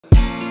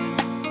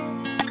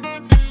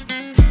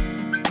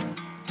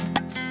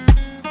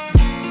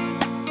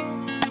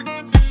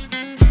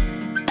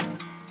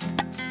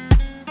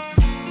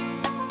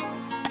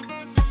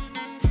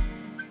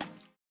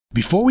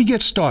Before we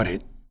get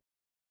started,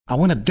 I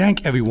want to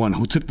thank everyone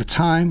who took the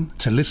time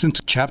to listen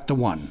to Chapter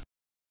 1.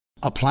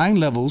 Applying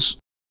levels,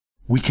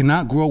 we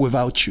cannot grow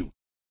without you.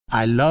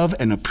 I love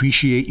and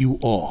appreciate you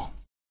all.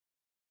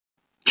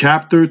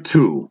 Chapter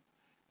 2,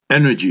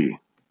 Energy.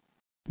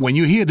 When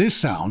you hear this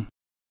sound,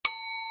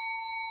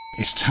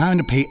 it's time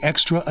to pay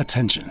extra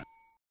attention.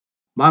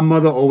 My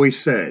mother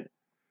always said,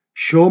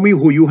 "Show me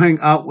who you hang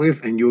out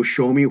with and you'll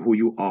show me who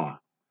you are."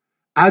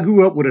 I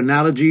grew up with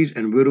analogies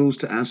and riddles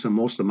to answer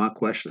most of my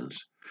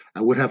questions.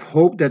 I would have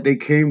hoped that they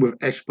came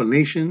with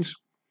explanations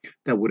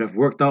that would have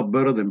worked out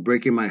better than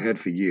breaking my head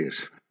for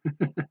years.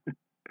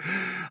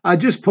 I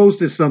just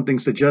posted something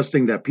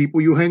suggesting that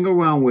people you hang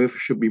around with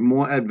should be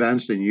more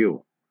advanced than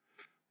you.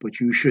 But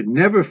you should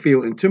never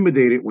feel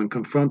intimidated when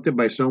confronted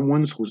by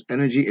someone whose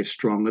energy is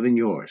stronger than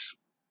yours.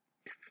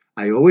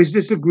 I always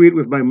disagreed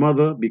with my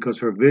mother because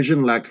her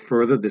vision lacked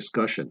further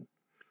discussion.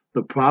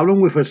 The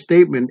problem with her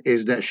statement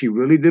is that she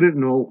really didn't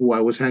know who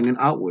I was hanging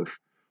out with.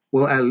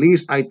 Well, at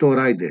least I thought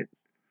I did.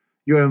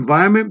 Your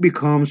environment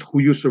becomes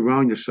who you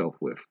surround yourself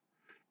with.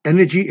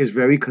 Energy is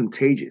very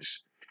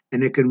contagious,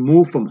 and it can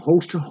move from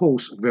host to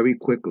host very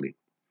quickly.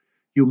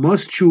 You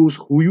must choose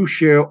who you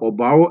share or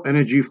borrow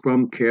energy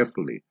from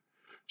carefully.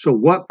 So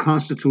what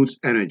constitutes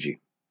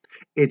energy?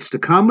 It's the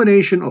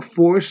combination of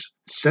force,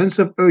 sense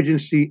of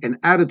urgency, and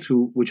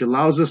attitude which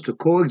allows us to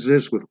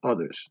coexist with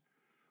others.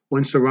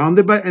 When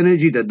surrounded by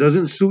energy that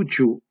doesn't suit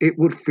you, it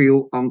would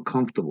feel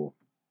uncomfortable.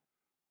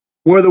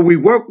 Whether we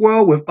work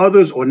well with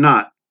others or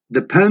not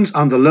depends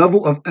on the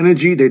level of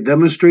energy they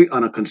demonstrate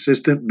on a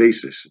consistent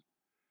basis.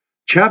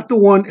 Chapter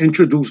 1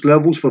 introduced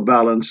levels for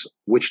balance,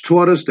 which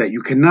taught us that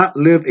you cannot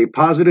live a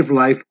positive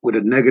life with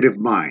a negative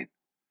mind.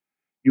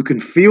 You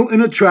can feel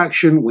an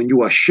attraction when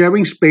you are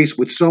sharing space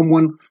with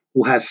someone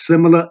who has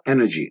similar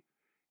energy.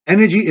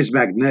 Energy is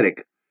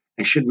magnetic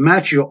and should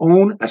match your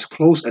own as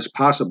close as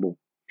possible.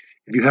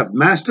 If you have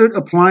mastered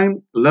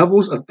applying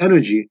levels of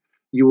energy,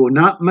 you will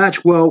not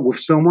match well with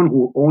someone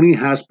who only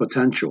has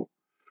potential.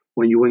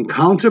 When you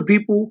encounter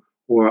people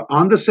who are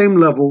on the same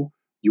level,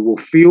 you will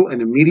feel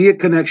an immediate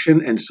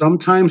connection and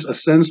sometimes a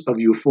sense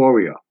of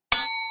euphoria.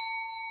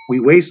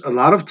 We waste a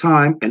lot of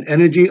time and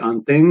energy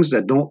on things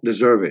that don't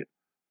deserve it.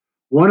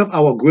 One of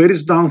our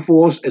greatest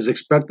downfalls is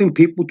expecting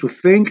people to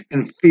think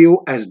and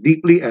feel as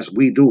deeply as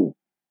we do.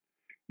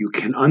 You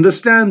can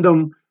understand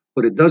them,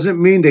 but it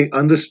doesn't mean they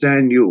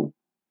understand you.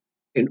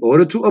 In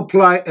order to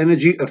apply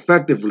energy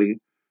effectively,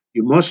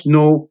 you must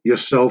know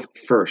yourself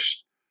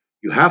first.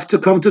 You have to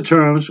come to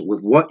terms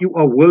with what you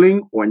are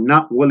willing or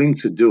not willing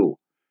to do.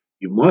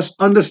 You must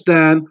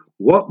understand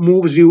what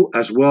moves you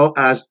as well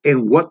as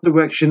in what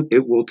direction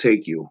it will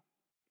take you.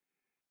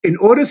 In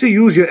order to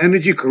use your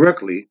energy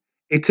correctly,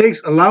 it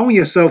takes allowing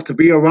yourself to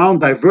be around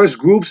diverse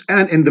groups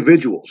and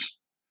individuals.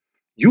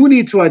 You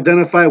need to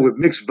identify with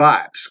mixed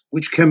vibes,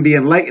 which can be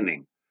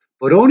enlightening,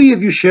 but only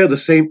if you share the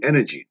same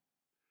energy.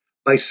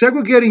 By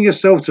segregating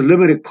yourself to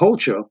limited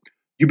culture,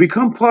 you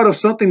become part of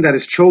something that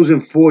is chosen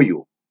for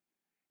you.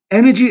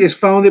 Energy is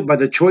founded by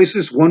the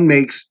choices one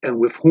makes and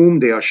with whom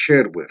they are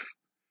shared with.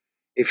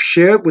 If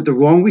shared with the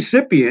wrong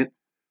recipient,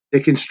 they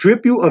can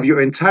strip you of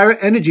your entire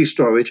energy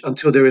storage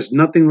until there is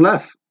nothing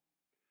left.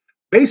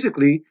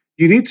 Basically,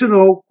 you need to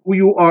know who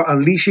you are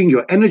unleashing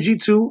your energy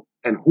to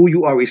and who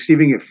you are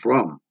receiving it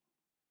from.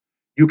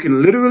 You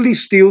can literally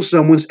steal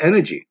someone's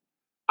energy.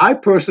 I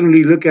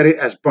personally look at it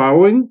as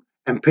borrowing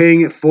and paying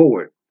it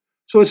forward.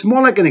 So it's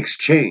more like an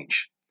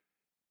exchange.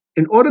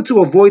 In order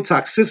to avoid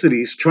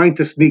toxicities trying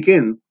to sneak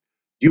in,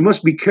 you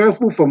must be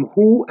careful from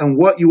who and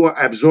what you are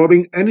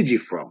absorbing energy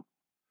from.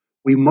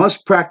 We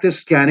must practice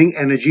scanning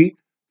energy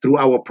through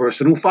our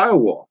personal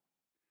firewall.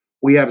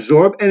 We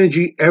absorb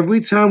energy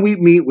every time we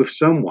meet with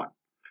someone.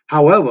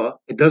 However,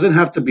 it doesn't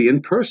have to be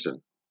in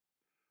person.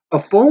 A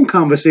phone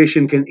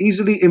conversation can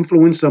easily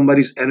influence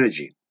somebody's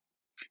energy.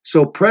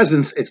 So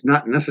presence is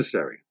not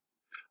necessary.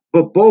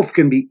 But both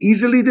can be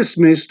easily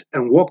dismissed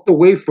and walked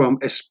away from,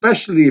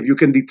 especially if you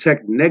can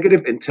detect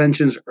negative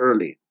intentions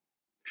early.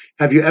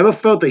 Have you ever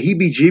felt the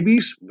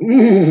heebie-jeebies?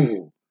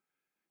 Ooh.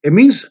 It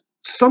means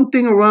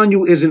something around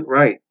you isn't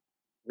right.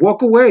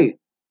 Walk away.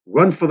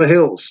 Run for the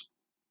hills.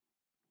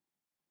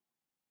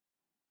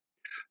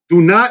 Do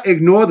not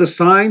ignore the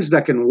signs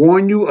that can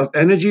warn you of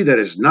energy that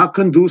is not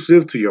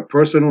conducive to your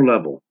personal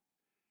level.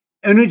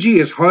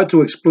 Energy is hard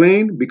to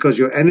explain because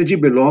your energy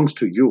belongs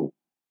to you.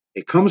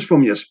 It comes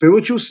from your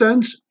spiritual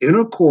sense,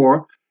 inner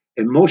core,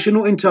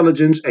 emotional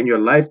intelligence, and your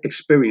life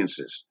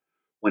experiences.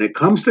 When it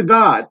comes to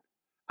God,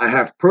 I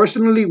have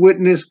personally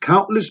witnessed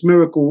countless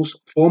miracles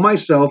for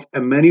myself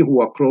and many who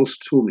are close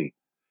to me.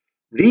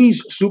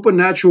 These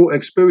supernatural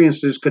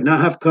experiences could not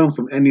have come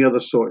from any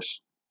other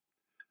source.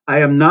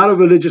 I am not a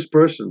religious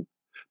person,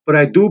 but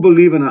I do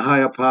believe in a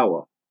higher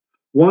power,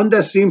 one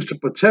that seems to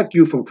protect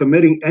you from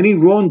committing any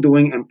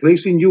wrongdoing and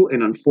placing you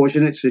in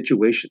unfortunate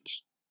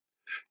situations.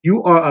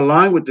 You are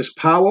aligned with this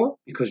power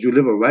because you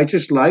live a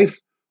righteous life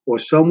or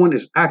someone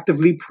is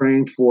actively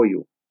praying for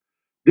you.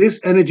 This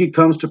energy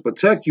comes to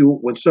protect you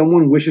when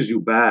someone wishes you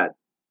bad.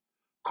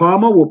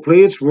 Karma will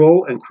play its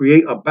role and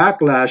create a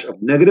backlash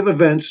of negative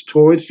events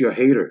towards your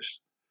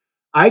haters.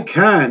 I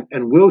can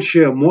and will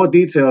share more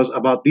details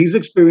about these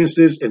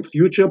experiences in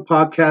future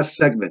podcast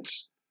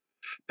segments.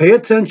 Pay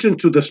attention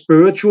to the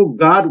spiritual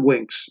God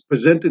winks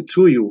presented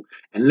to you,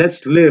 and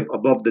let's live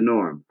above the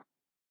norm.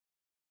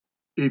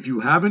 If you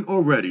haven't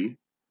already,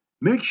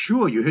 make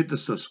sure you hit the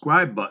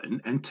subscribe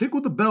button and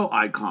tickle the bell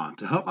icon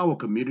to help our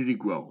community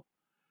grow.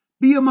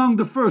 Be among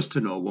the first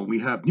to know when we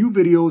have new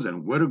videos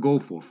and where to go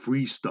for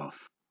free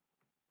stuff.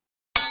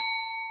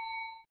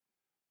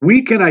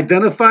 We can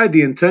identify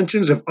the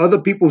intentions of other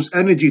people's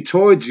energy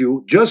towards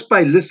you just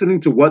by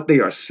listening to what they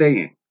are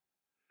saying.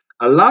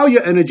 Allow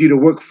your energy to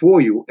work for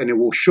you and it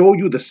will show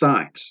you the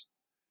signs.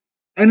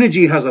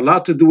 Energy has a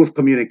lot to do with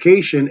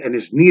communication and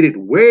is needed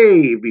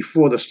way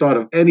before the start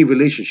of any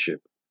relationship.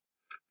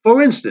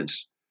 For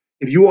instance,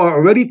 if you are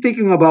already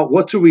thinking about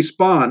what to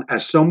respond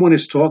as someone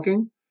is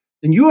talking,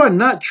 then you are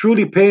not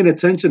truly paying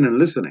attention and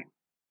listening.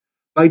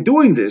 By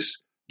doing this,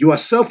 you are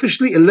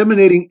selfishly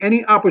eliminating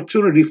any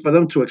opportunity for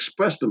them to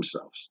express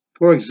themselves.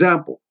 For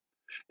example,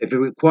 if it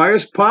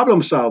requires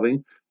problem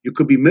solving, you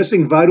could be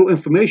missing vital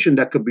information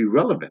that could be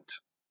relevant.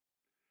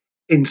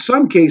 In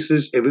some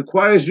cases, it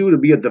requires you to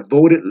be a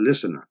devoted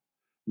listener.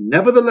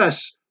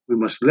 Nevertheless, we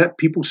must let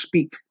people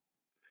speak.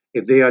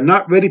 If they are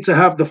not ready to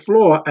have the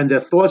floor and their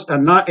thoughts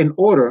are not in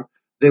order,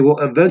 they will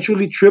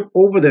eventually trip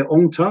over their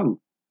own tongue.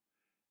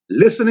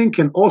 Listening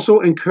can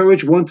also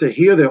encourage one to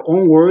hear their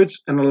own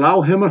words and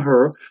allow him or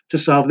her to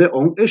solve their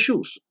own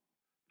issues.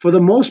 For the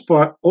most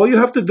part, all you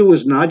have to do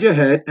is nod your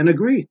head and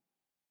agree.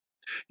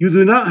 You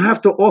do not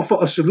have to offer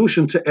a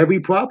solution to every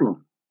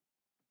problem.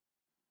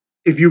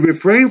 If you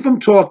refrain from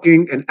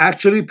talking and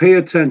actually pay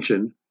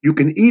attention, you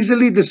can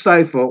easily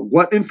decipher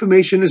what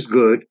information is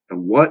good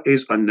and what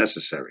is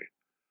unnecessary.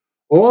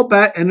 All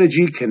bad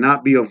energy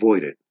cannot be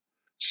avoided.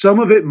 Some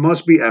of it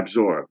must be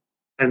absorbed,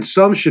 and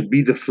some should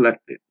be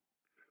deflected.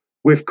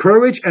 With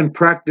courage and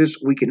practice,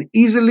 we can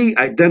easily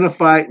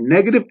identify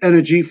negative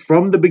energy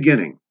from the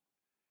beginning.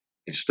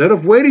 Instead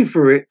of waiting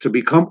for it to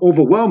become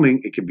overwhelming,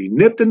 it can be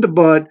nipped in the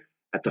bud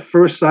at the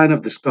first sign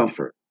of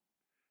discomfort.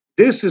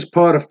 This is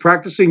part of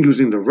practicing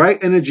using the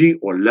right energy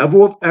or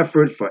level of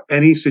effort for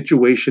any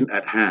situation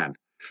at hand.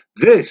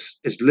 This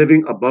is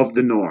living above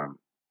the norm.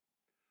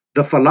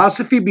 The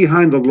philosophy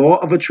behind the law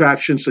of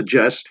attraction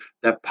suggests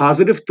that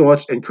positive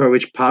thoughts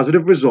encourage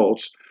positive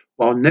results,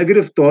 while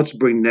negative thoughts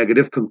bring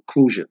negative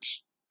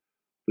conclusions.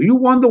 Do you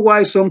wonder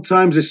why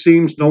sometimes it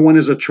seems no one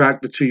is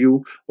attracted to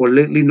you or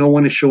lately no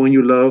one is showing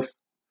you love?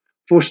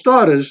 For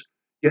starters,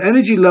 your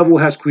energy level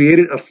has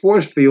created a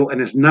force field and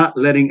is not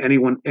letting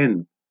anyone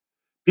in.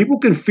 People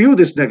can feel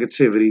this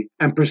negativity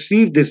and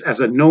perceive this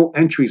as a no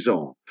entry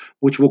zone,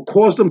 which will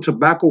cause them to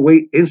back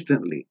away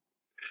instantly.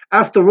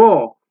 After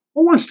all,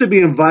 who wants to be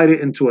invited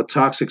into a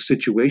toxic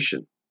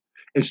situation?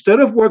 Instead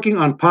of working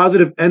on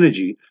positive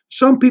energy,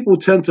 some people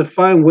tend to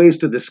find ways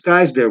to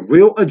disguise their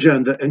real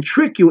agenda and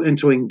trick you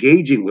into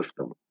engaging with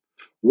them.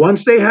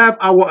 Once they have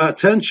our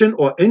attention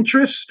or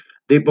interest,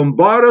 they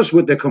bombard us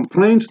with their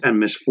complaints and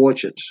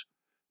misfortunes.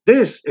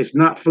 This is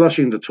not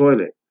flushing the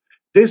toilet.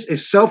 This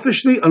is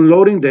selfishly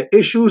unloading their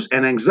issues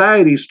and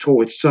anxieties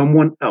towards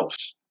someone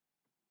else.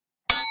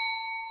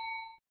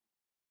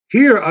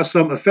 Here are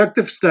some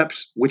effective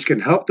steps which can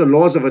help the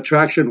laws of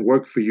attraction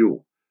work for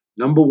you.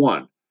 Number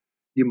 1.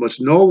 You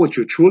must know what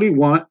you truly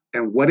want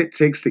and what it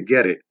takes to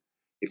get it.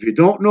 If you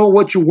don't know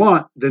what you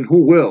want, then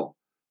who will?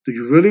 Do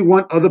you really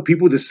want other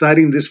people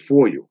deciding this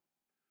for you?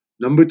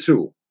 Number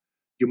 2,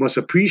 you must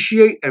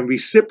appreciate and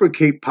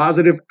reciprocate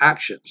positive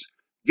actions.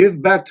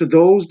 Give back to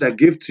those that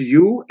give to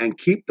you and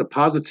keep the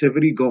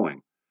positivity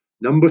going.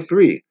 Number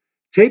 3,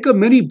 take a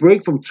mini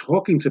break from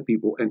talking to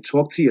people and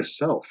talk to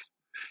yourself.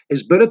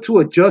 It's better to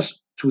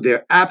adjust to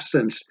their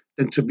absence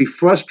than to be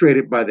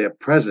frustrated by their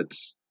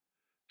presence.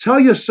 Tell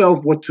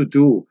yourself what to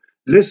do.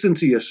 Listen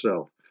to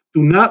yourself.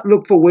 Do not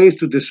look for ways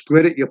to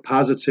discredit your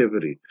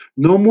positivity.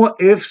 No more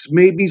ifs,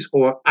 maybes,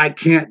 or I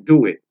can't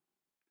do it.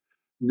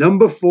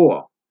 Number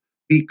 4,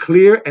 be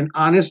clear and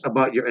honest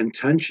about your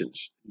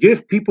intentions.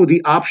 Give people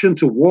the option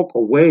to walk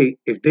away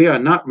if they are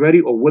not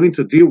ready or willing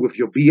to deal with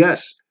your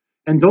BS.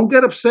 And don't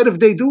get upset if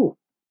they do.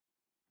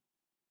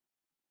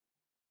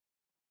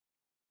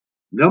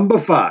 Number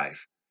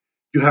 5,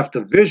 you have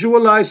to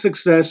visualize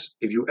success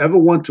if you ever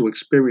want to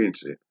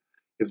experience it.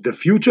 If the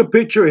future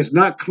picture is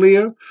not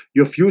clear,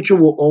 your future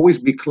will always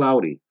be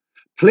cloudy.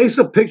 Place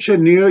a picture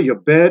near your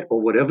bed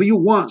or whatever you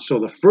want so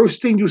the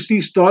first thing you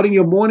see starting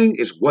your morning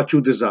is what you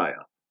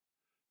desire.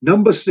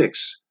 Number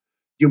 6,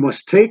 you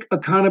must take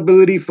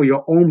accountability for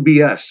your own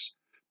BS.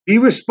 Be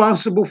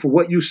responsible for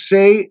what you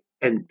say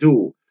and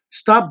do.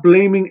 Stop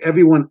blaming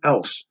everyone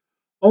else.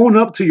 Own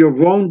up to your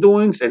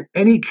wrongdoings and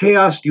any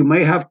chaos you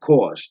may have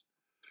caused.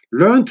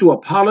 Learn to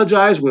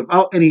apologize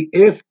without any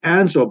ifs,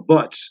 ands, or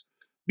buts.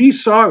 Be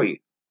sorry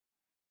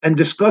and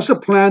discuss a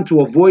plan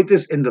to avoid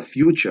this in the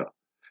future.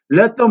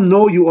 Let them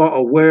know you are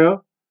aware,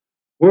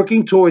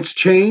 working towards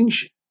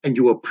change, and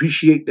you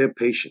appreciate their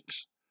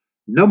patience.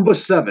 Number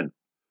 7,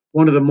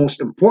 One of the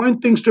most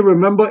important things to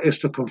remember is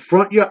to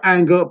confront your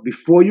anger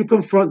before you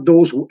confront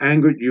those who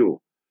angered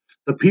you.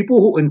 The people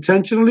who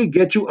intentionally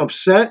get you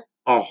upset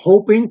are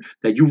hoping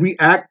that you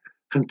react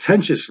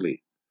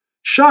contentiously.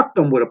 Shock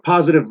them with a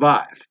positive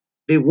vibe.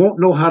 They won't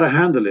know how to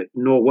handle it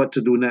nor what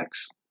to do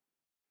next.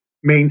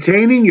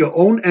 Maintaining your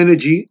own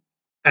energy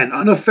and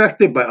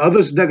unaffected by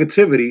others'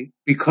 negativity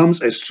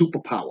becomes a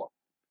superpower.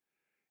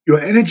 Your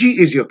energy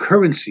is your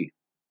currency.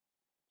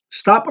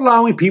 Stop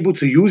allowing people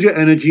to use your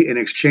energy in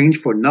exchange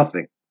for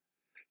nothing.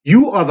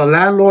 You are the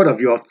landlord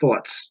of your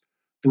thoughts.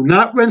 Do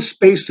not rent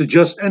space to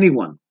just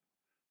anyone.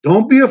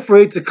 Don't be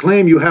afraid to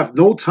claim you have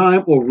no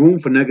time or room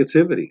for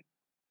negativity.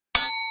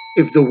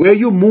 If the way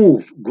you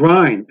move,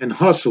 grind, and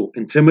hustle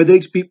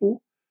intimidates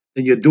people,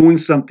 then you're doing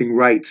something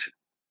right.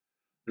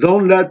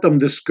 Don't let them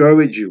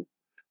discourage you.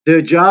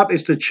 Their job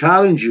is to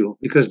challenge you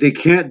because they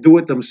can't do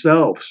it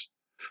themselves.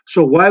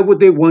 So why would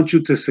they want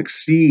you to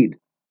succeed?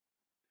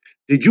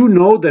 Did you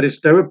know that it's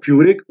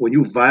therapeutic when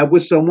you vibe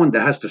with someone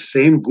that has the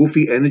same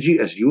goofy energy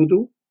as you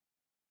do?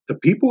 The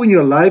people in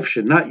your life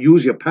should not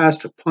use your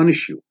past to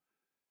punish you.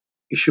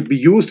 It should be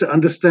used to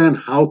understand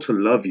how to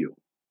love you.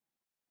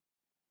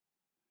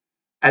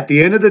 At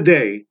the end of the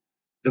day,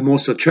 the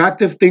most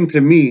attractive thing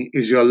to me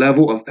is your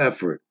level of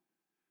effort.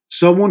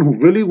 Someone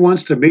who really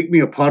wants to make me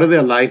a part of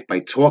their life by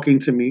talking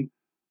to me,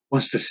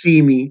 wants to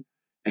see me,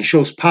 and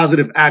shows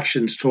positive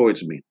actions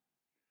towards me.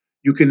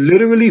 You can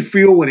literally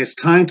feel when it's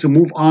time to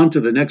move on to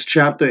the next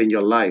chapter in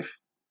your life.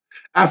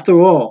 After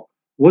all,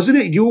 wasn't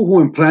it you who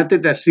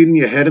implanted that seed in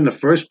your head in the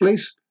first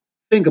place?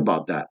 Think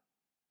about that.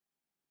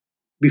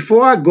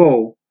 Before I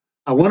go,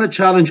 I want to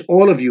challenge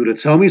all of you to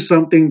tell me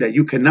something that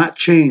you cannot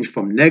change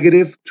from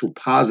negative to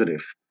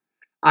positive.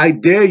 I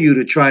dare you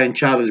to try and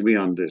challenge me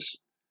on this.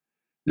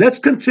 Let's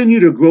continue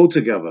to grow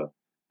together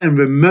and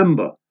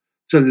remember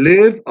to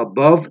live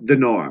above the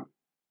norm.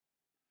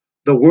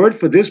 The word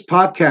for this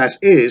podcast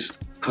is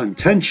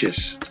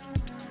contentious,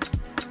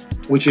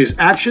 which is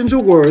actions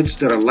or words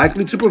that are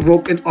likely to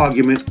provoke an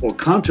argument or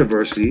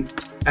controversy,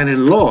 and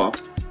in law,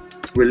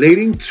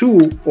 relating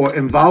to or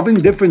involving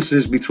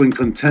differences between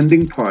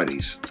contending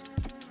parties.